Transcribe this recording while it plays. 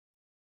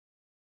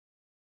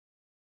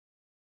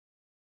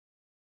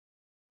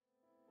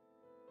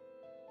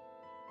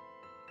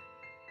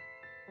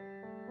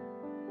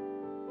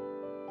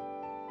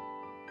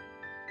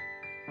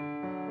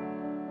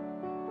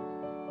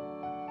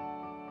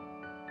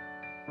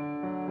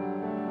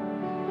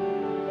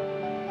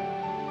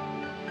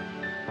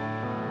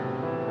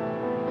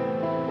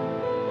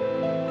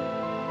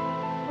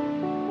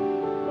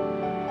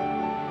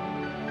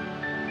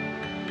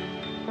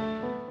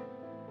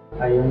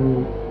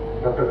am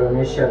Dr.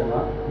 Ramesh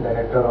Sharma,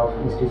 Director of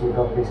Institute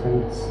of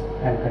Distance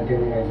and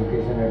Continuing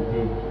Education at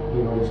the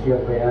University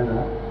of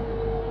Guyana.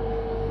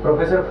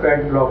 Professor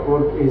Fred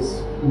Lockwood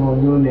is no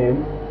new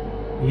name.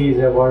 He is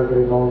a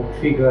world-renowned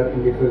figure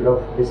in the field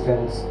of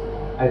distance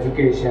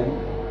education.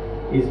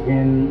 He's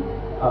been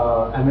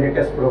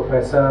Emeritus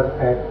Professor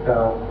at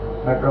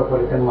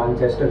Metropolitan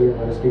Manchester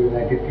University,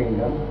 United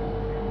Kingdom.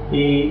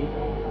 He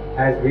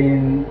has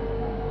been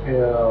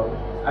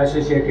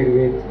associated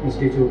with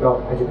Institute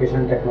of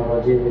Education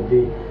Technology with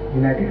the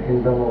United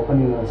Kingdom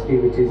Open University,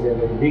 which is a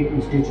very big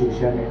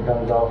institution in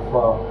terms of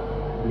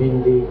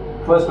being the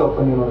first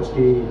open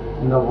university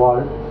in the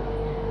world.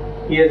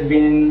 He has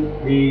been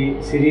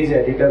the series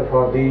editor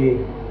for the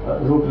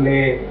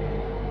Routledge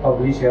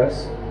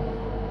publishers.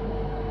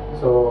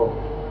 So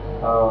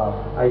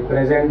I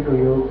present to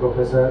you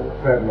Professor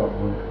Fred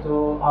Lockwood.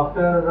 So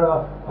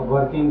after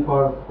working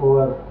for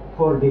over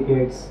 4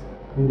 decades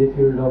in the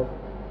field of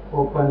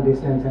open,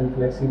 distance and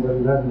flexible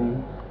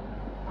learning,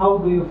 how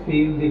do you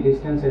feel the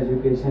distance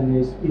education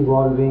is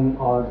evolving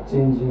or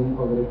changing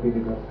over a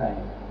period of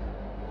time?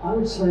 I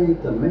would say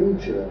the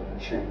major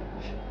change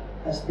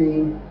has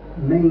been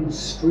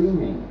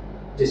mainstreaming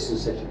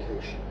distance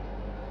education.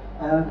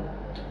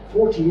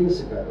 40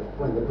 years ago,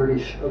 when the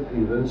British Open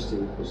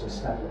University was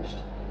established,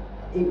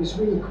 it was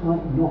really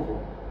quite novel,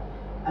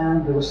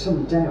 and there was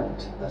some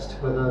doubt as to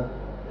whether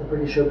the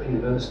British Open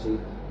University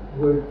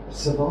would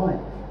survive.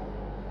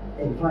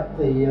 In fact,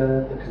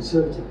 the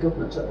Conservative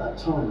government at that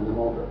time, under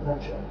Margaret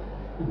Thatcher,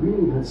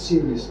 really had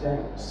serious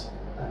doubts,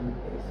 and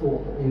it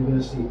thought that the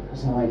university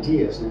as an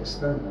idea, as an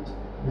experiment,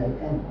 may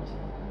end.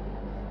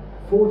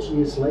 40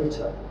 years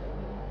later,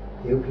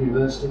 the Open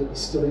University is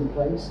still in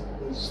place,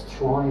 it's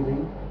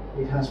thriving,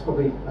 it has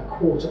probably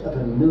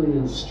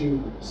 250,000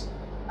 students,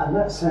 and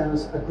that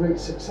sounds a great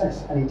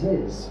success, and it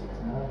is.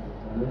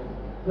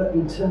 But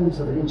in terms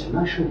of an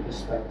international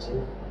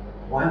perspective,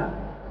 wow,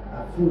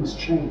 things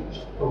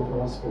changed over the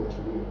last 40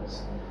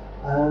 years.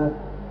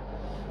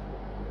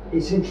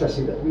 It's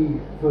interesting that we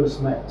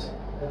first met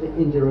at the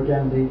Indira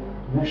Gandhi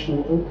National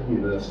Open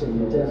University in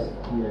New Delhi.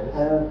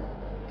 Yes.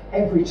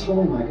 Every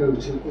time I go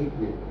to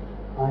IGNU,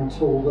 I'm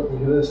told that the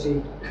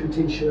university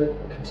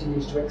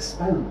continues to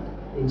expand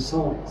in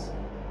size.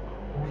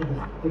 What are the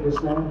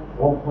figures now?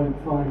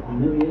 1.5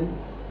 million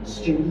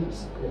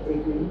students at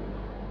IGNU,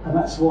 and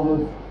that's one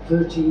of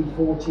 13,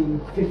 14,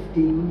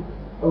 15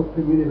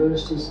 open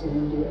universities in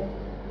India.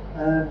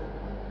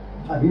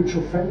 A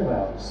mutual friend of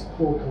ours,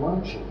 Paul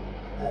Kalanchi,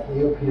 at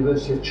the Open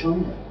University of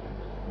China,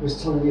 was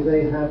telling me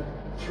they have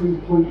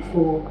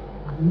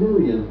 3.4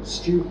 million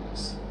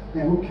students.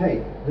 Now,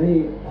 okay,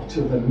 they are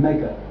two of the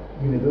mega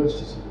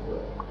universities in the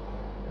world,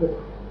 but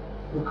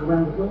look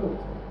around the world.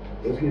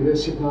 The Open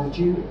University of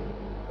Nigeria,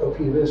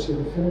 Open University of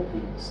the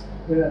Philippines.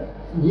 There are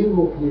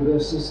new open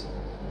universities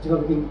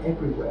developing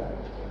everywhere.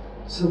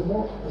 So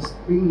what has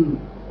been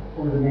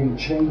one of the main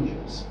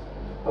changes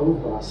over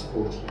the last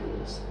 40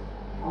 years?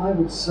 I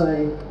would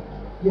say,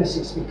 yes,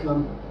 it's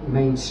become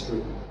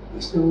mainstream.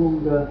 It's no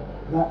longer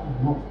that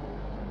novel.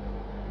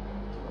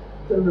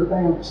 There are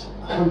about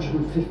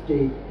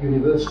 150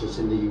 universities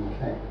in the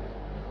UK,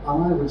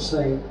 and I would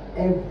say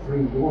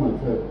every one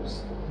of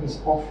those is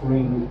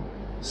offering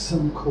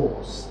some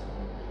course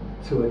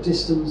through a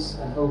distance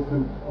and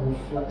open or a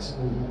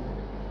flexible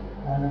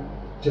method,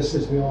 just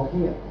as we are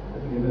here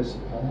at the University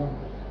of Guyana.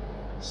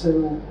 So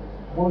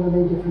one of the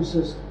main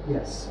differences,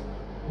 yes,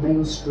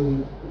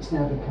 mainstream is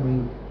now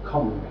becoming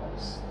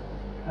commonplace.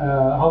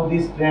 How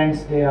these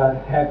trends they are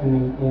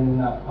happening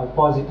in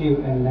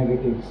positive and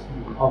negatives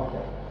of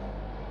that?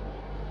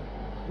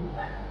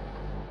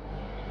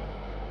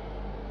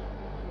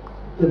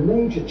 The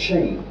major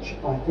change,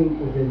 I think,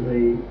 within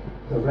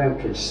the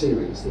Routledge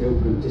series, the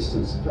Open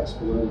Distance and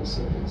Flexible Learning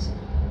series,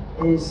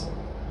 is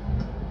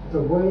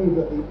the way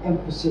that the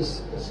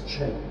emphasis has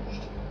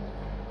changed.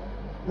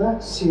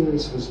 That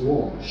series was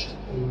launched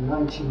in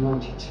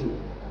 1992,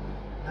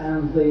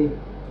 and the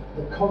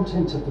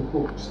content of the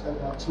books at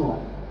that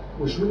time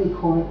was really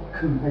quite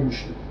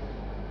conventional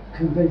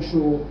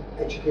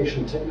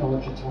educational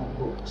technology type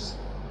books.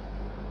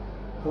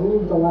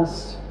 Over the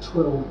last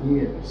 12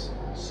 years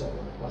or so,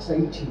 last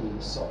 18 years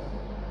or so,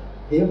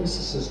 the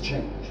emphasis has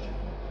changed.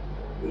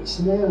 It's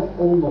now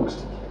almost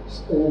the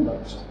case,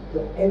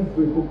 that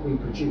every book we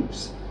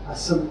produce has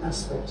some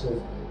aspect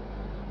of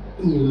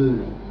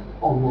e-learning,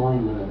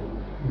 online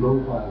learning,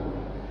 mobile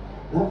learning.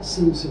 That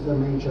seems to be the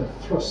major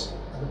thrust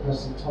at the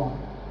present time.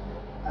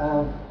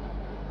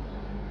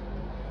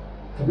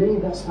 For me,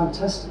 that's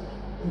fantastic.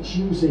 It's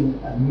using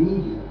a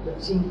medium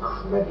that's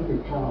incredibly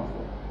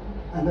powerful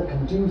and that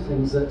can do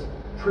things that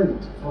print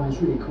finds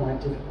really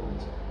quite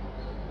difficult.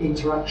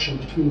 Interaction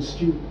between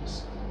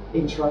students,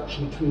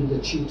 interaction between the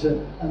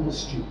tutor and the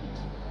student.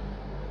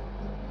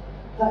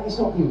 That is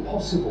not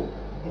impossible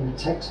in a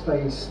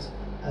text-based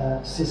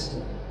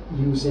system,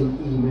 using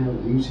email,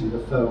 using the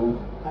phone,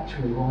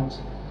 actually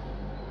writing.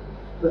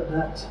 But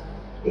that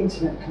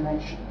internet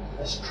connection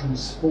has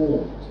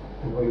transformed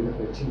the way that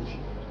we're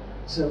teaching.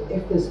 So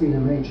if there's been a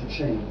major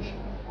change,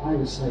 I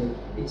would say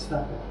it's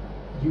that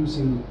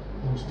using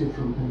those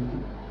different,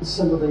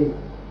 some of the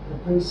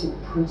basic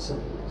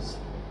principles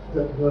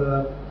that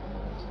were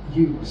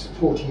used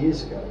 40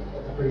 years ago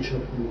at the British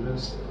Open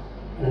University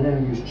and are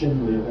now used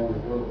generally around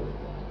the world.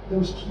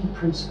 Those key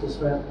principles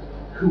about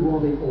who are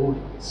the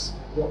audience,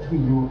 what do we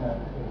know about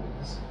the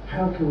audience,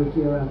 how can we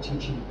gear our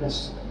teaching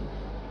best to them,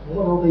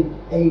 what are the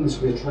aims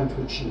we're trying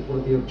to achieve, what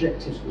are the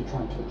objectives we're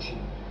trying to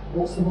achieve,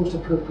 what's the most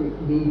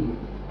appropriate medium,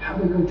 how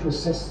are we going to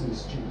assess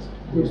these students,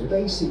 those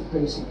basic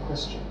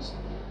questions.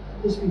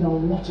 There's been a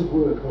lot of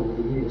work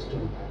over the years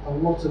done, a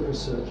lot of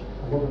research,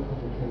 a lot of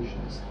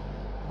publications.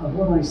 And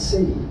what I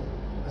see,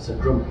 as a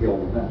grumpy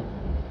old man,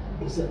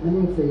 is that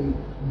many of the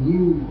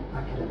new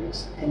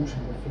academics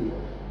entering the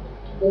field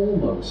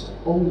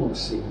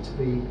almost seem to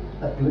be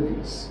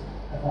oblivious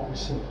of that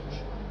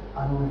research.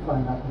 And I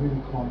find that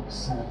really quite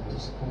sad and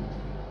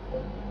disappointing.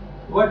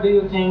 What do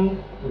you think,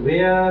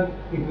 where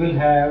it will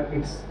have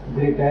its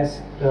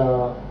greatest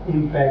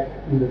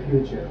impact in the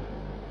future?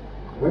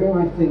 Where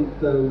I think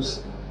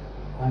those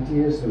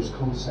ideas, those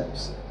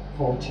concepts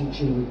for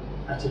teaching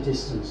at a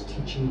distance,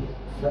 teaching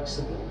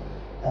flexibly,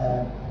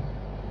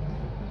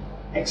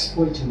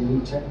 exploiting the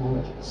new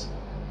technologies,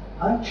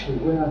 actually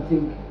where I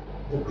think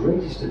the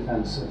greatest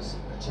advances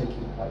are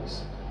taking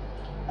place,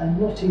 and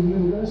not in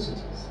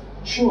universities.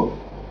 Sure,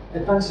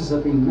 advances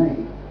have been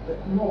made,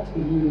 but not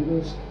in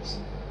universities.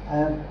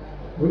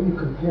 When you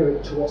compare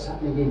it to what's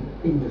happening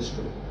in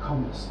industry,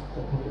 commerce,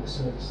 or public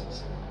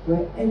services,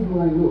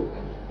 wherever I look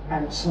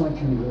outside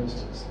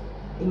universities,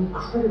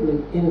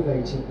 incredibly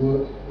innovative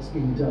work is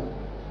being done.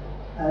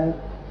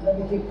 Let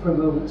me think for a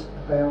moment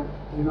about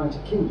the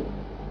United Kingdom.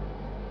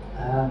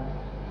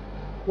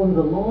 One of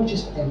the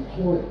largest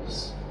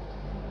employers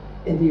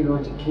in the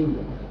United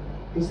Kingdom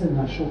is the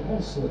National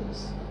Health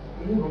Service.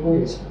 It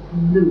employs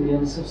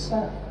millions of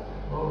staff.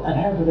 And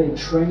how do they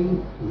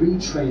train,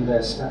 retrain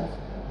their staff?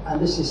 And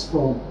this is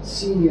from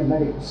senior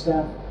medical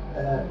staff,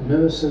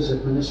 nurses,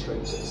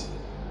 administrators.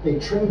 They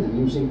train them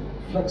using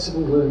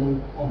flexible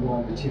learning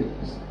online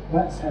materials.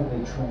 That's how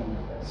they train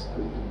their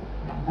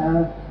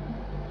staff.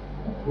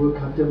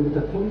 Work I've done with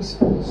the police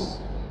force,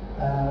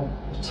 the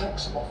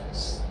tax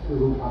office,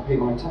 who I pay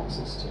my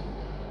taxes to.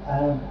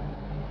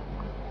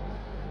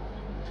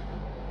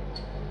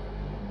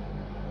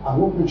 I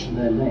won't mention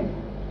their name,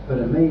 but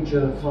a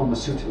major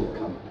pharmaceutical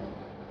company,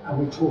 and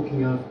we're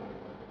talking of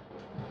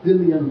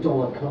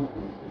billion-dollar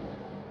company.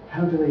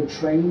 How do they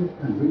train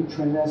and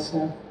retrain their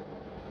staff?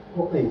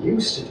 What they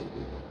used to do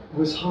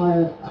was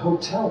hire a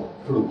hotel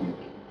for a week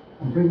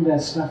and bring their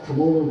staff from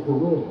all over the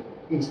world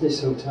into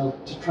this hotel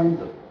to train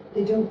them.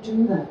 They don't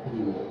do that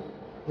anymore.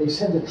 They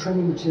send a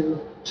training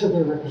material to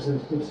their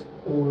representatives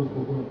all over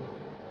the world.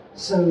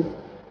 So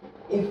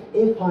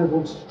if I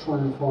wanted to try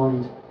and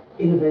find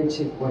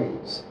innovative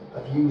ways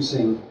of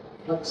using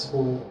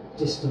flexible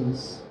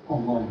distance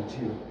online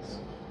materials,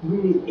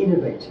 really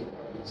innovative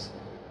ways,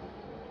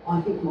 I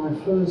think my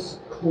first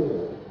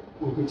call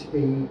will be to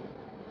be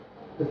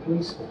the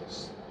police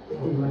force, the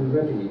Inland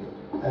Revenue,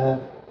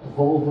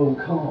 Volvo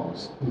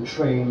cars who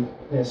train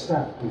their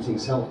staff using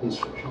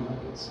self-instruction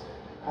methods.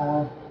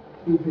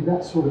 It would be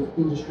that sort of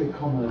industry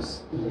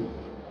commerce link.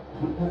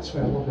 I think that's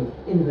where a lot of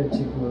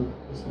innovative work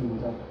is being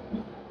done.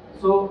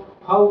 So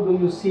how do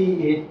you see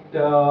it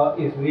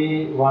if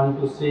we want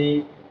to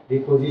see the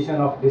position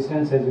of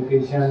distance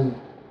education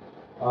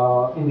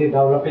in the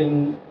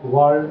developing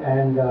world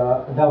and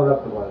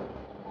developed world?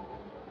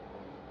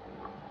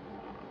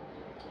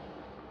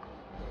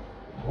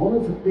 One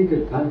of the big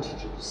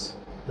advantages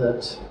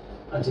that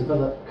a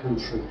developed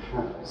country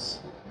has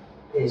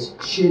is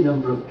sheer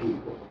number of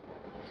people.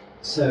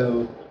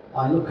 So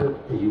I look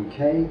at the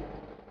UK,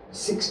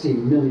 60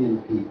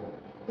 million people.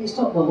 It's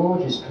not the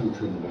largest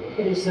country in the world,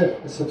 but it's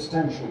a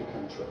substantial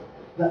country.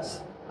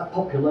 That's a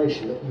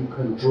population that you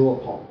can draw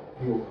upon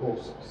for your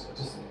courses,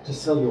 to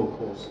sell your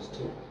courses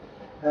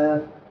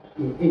to.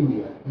 In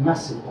India,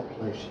 massive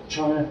population.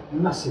 China,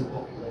 massive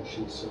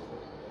population, and so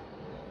forth.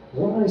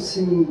 When I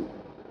see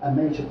a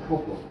major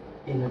problem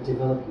in a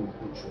developing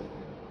country,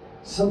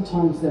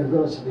 sometimes they're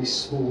relatively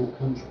small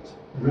countries,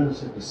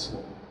 relatively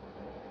small.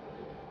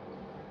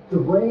 The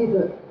way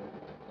that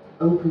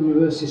open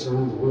universities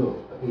around the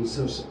world have been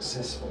so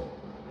successful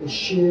is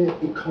sheer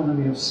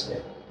economy of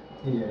scale.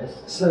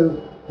 Yes.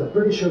 So the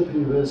British Open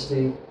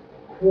University,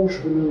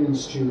 250,000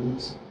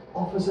 students,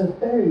 offers a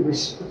very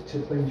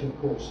restricted range of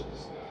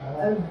courses.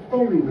 A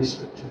very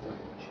restricted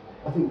range.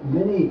 I think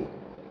many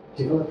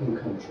developing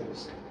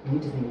countries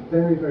need to think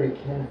very, very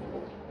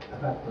carefully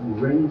about the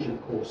range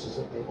of courses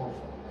that they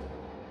offer.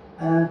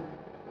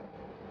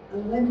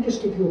 And let me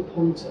just give you a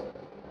pointer.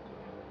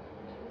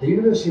 The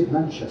University of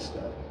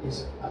Manchester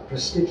is a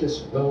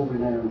prestigious,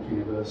 well-renowned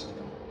university,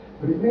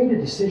 but it made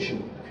a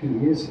decision a few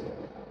years ago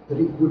that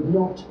it would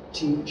not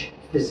teach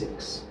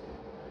physics.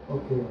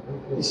 Okay.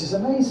 This is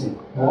amazing.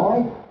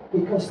 Why?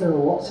 Because there are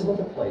lots of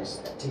other places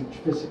that teach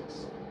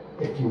physics.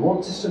 If you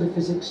want to study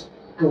physics,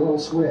 go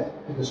elsewhere,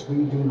 because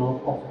we do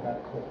not offer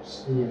that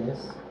course.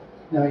 Yes.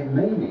 Now, it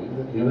may mean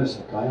that the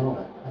University of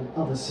Guyana and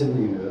other similar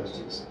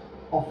universities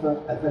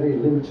offer a very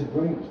limited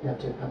range. They have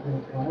to have their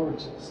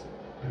priorities.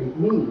 But it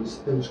means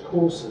those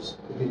courses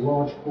will be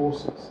large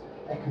courses.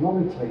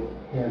 Economically,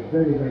 they're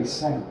very, very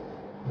sound,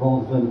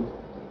 rather than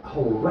a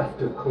whole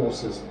raft of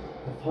courses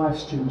for 5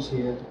 students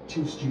here,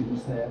 2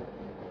 students there.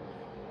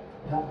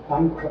 That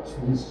bankrupts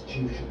the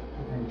institution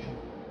eventually.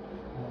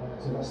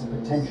 So that's a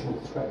potential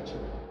threat to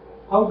it.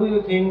 How do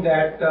you think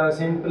that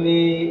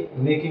simply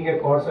making a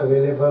course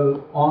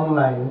available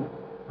online,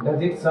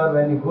 does it serve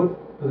any good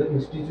to the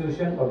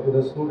institution or to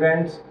the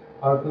students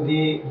or to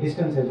the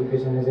distance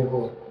education as a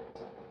whole?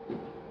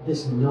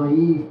 This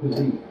naive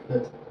belief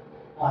that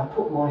I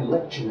put my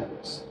lecture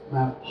notes,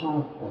 my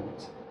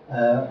PowerPoint,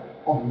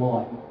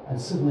 online, and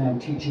suddenly I'm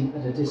teaching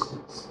at a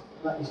distance.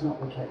 That is not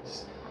the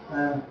case.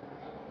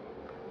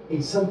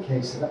 In some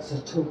cases, that's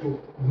a total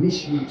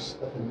misuse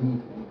of the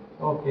medium.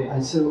 Okay.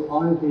 And so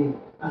I'll be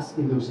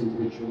asking those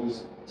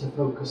individuals to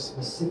focus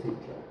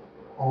specifically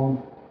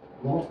on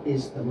what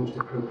is the most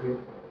appropriate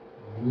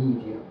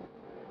medium.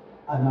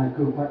 And I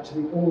go back to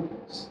the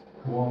audience.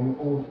 Who are your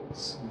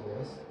audience?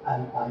 Yes.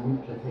 And I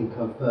immediately think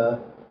of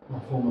my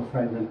former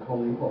friend and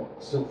colleague, well,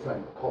 still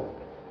friend,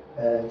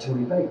 colleague,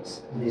 Tony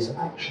Bates, and his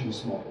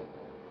actions model.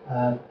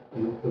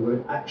 The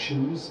word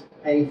actions,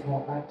 A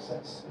for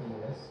access.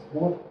 Yes.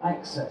 What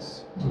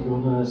access do your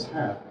learners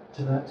have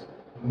to that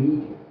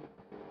medium?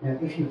 Now,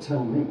 if you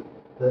tell me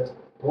that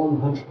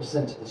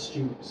 100% of the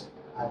students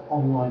have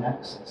online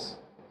access,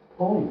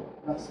 fine,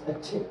 that's a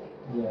tick.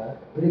 Yeah.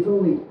 But if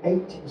only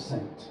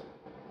 80%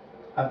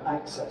 have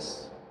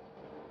access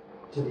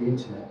to the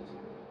internet,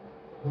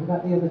 what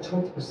about the other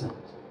 20%?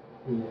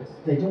 Yes.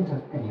 They don't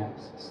have any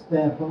access.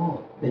 They're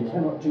barred. They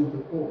cannot do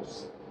the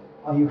course.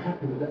 Are you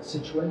happy with that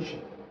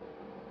situation?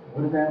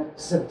 What about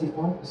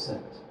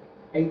 75%?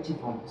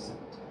 85%?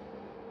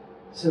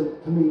 So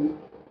for me,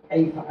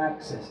 A for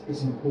access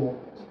is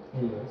important.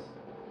 Yes.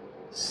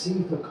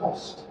 C for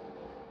cost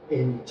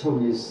in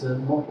Tony's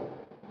model.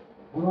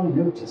 What I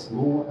notice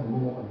more and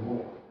more and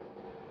more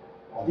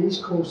are these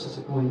courses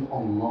are going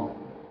online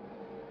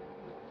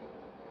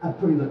and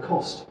putting the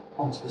cost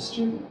onto the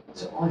student.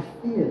 So I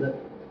fear that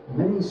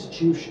many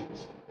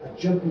institutions are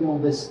jumping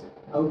on this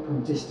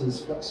open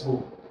distance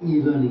flexible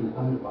e-learning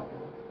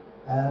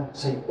bandwagon,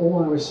 saying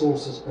all our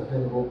resources are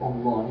available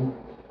online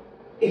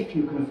if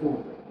you can afford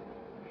them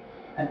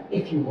and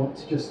if you want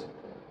to just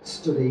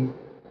study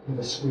with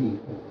a screen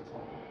all the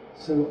time.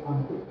 So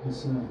I'm a bit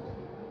concerned.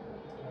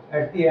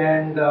 At the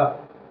end,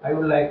 I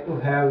would like to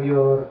have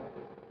your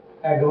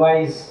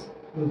advice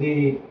to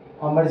the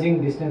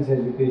emerging distance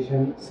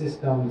education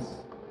systems.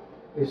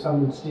 If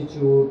some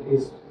institute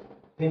is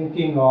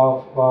thinking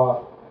of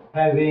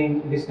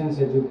having distance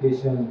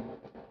education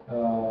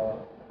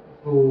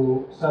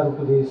to serve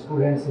to the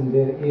students in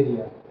their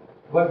area,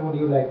 what would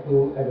you like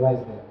to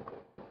advise them?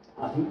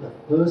 I think the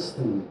first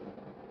thing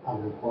I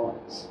would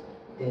advise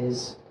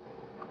is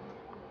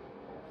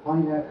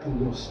find out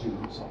who your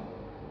students are.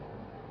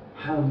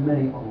 How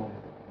many are there?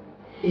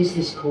 Is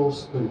this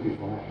course going to be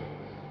viable?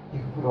 You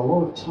can put a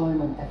lot of time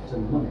and effort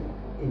and money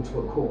into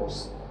a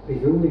course, but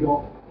if you've only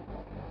got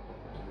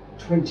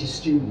 20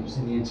 students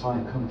in the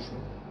entire country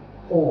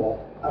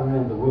or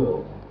around the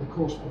world, the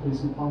course probably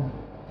isn't viable.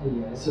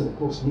 Yes. So the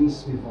course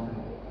needs to be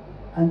viable.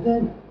 And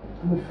then,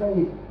 I'm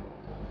afraid,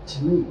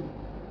 to me,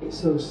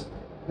 it's those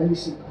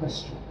basic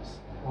questions,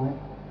 like,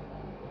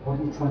 what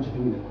are you trying to do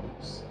in the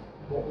course?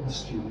 What will the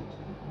student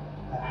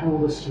do? How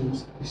will the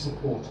students be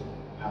supported?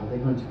 How are they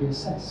going to be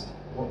assessed?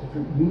 What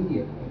different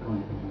media are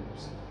going to be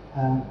used?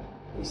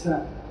 It's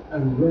that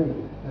array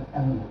of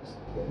elements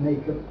that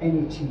make up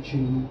any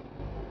teaching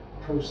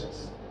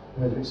process,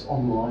 whether it's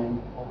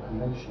online or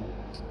conventional.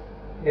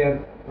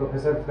 Here,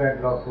 Professor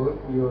Fred Lockwood,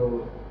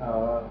 you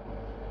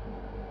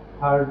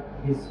heard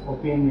his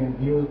opinion,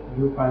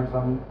 viewpoint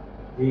from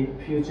the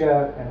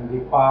future and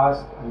the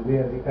past and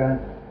where the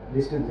current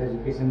distance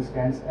education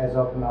stands as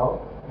of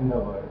now in the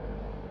world.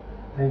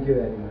 Thank you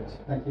very much.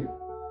 Thank you.